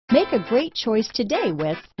Make a great choice today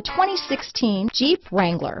with the 2016 Jeep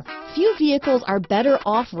Wrangler. Few vehicles are better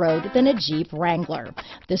off-road than a Jeep Wrangler.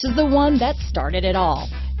 This is the one that started it all.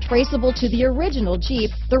 Traceable to the original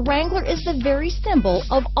Jeep, the Wrangler is the very symbol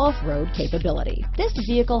of off-road capability. This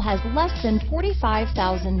vehicle has less than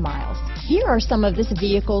 45,000 miles. Here are some of this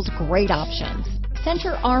vehicle's great options: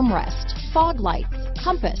 center armrest, fog lights,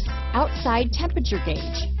 compass, outside temperature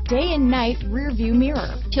gauge, day and night rear view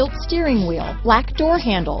mirror, tilt steering wheel, black door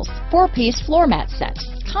handles, 4-piece floor mat set.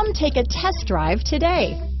 Come take a test drive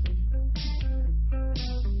today.